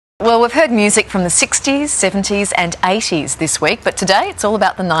Well, we've heard music from the 60s, 70s and 80s this week, but today it's all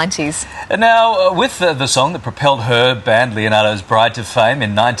about the 90s. And now, with the song that propelled her band Leonardo's Bride to fame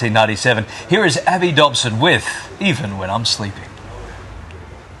in 1997, here is Abby Dobson with Even When I'm Sleeping.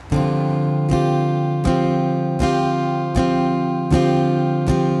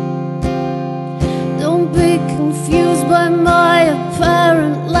 Don't be confused by my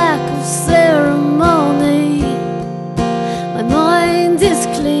apparent lack of ceremony. My mind is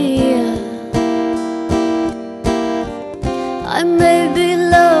clear. I may be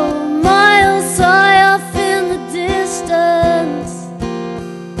low, miles high off in the distance.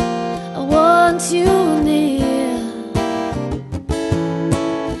 I want you near.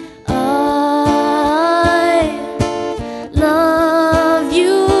 I love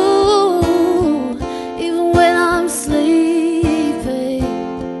you even when I'm sleeping.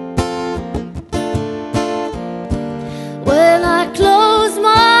 When I close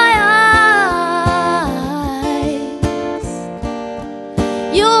my eyes,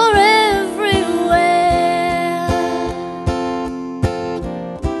 you're everywhere.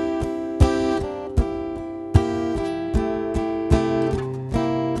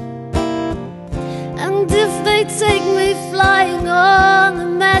 And if they take me flying on the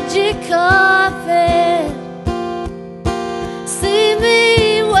magic carpet, see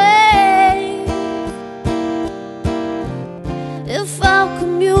me wave. If our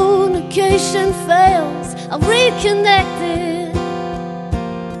communication fails, I'll reconnect it.